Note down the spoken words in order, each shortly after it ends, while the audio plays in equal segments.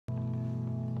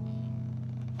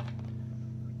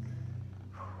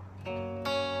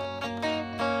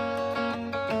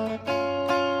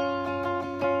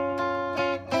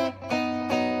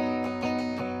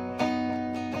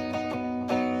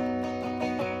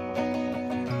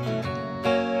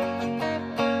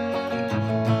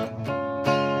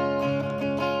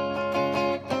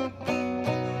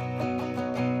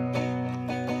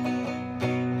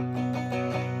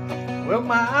Well,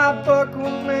 my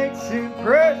buckle makes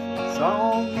impressions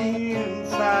on the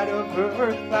inside of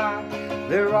her thigh.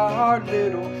 There are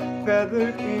little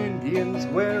feathered Indians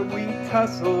where we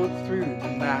tussled through the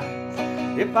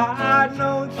night. If I'd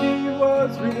known she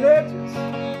was religious,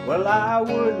 well, I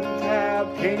wouldn't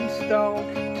have came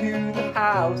stone to the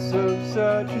house of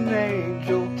such an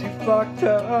angel, too fucked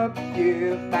up to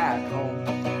give back home.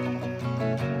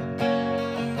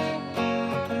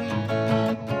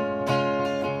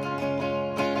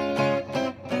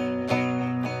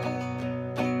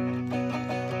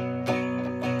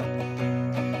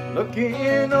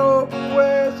 Looking over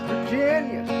West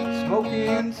Virginia,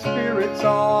 smoking spirits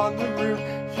on the roof.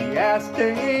 She asked,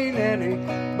 ain't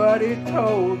anybody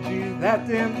told you that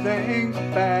them things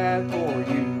are bad for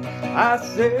you? I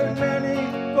said,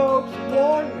 many folks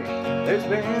warned me. There's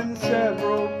been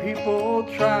several people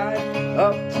tried.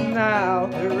 Up to now,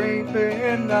 there ain't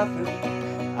been nothing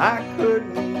I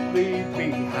couldn't leave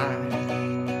behind.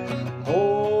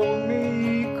 Hold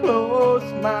me close,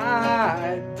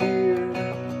 my dear.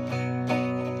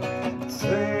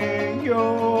 Sing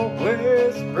your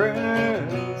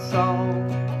whispering song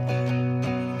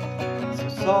so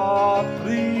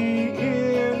softly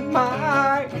in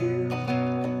my ear,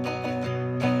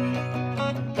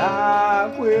 and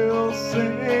I will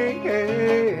sing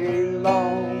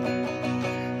along.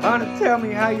 Honey, tell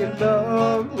me how your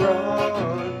love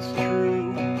runs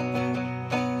true,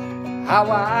 how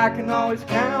I can always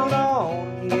count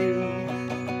on you.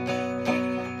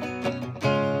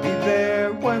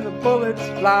 When the bullets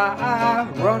fly,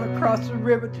 run across the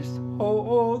river just to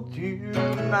hold you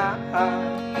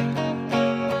tonight.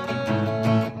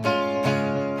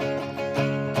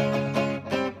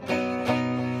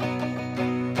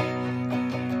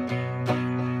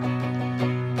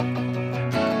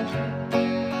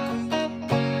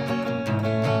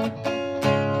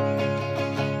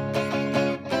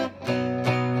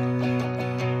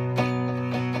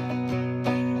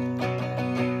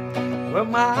 Well,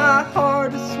 my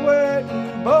heart is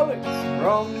sweating bullets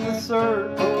from the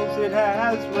circles it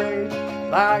has raised,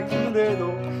 like a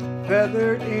little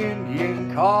feathered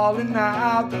Indian calling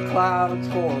out the clouds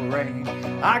for rain.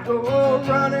 I go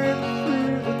running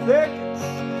through the thickets,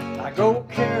 I go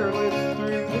careless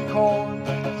through the corn,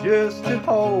 just to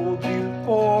hold you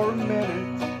for a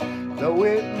minute, though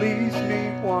it leaves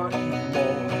me wanting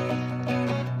more.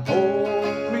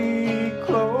 Hold me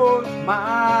close,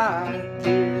 my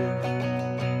dear.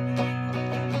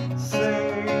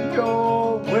 Sing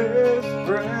your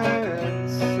whispering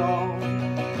song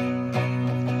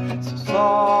so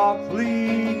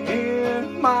softly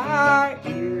in my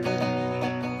ear,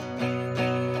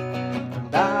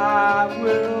 and I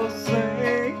will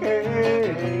sing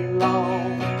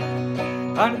along.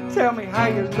 Honey, tell me how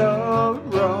your love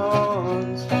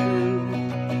runs true,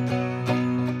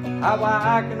 how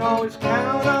I can always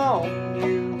count on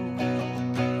you.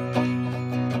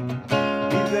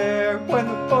 When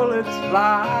the bullets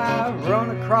fly, run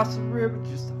across the river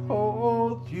just to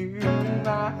hold you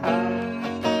tonight.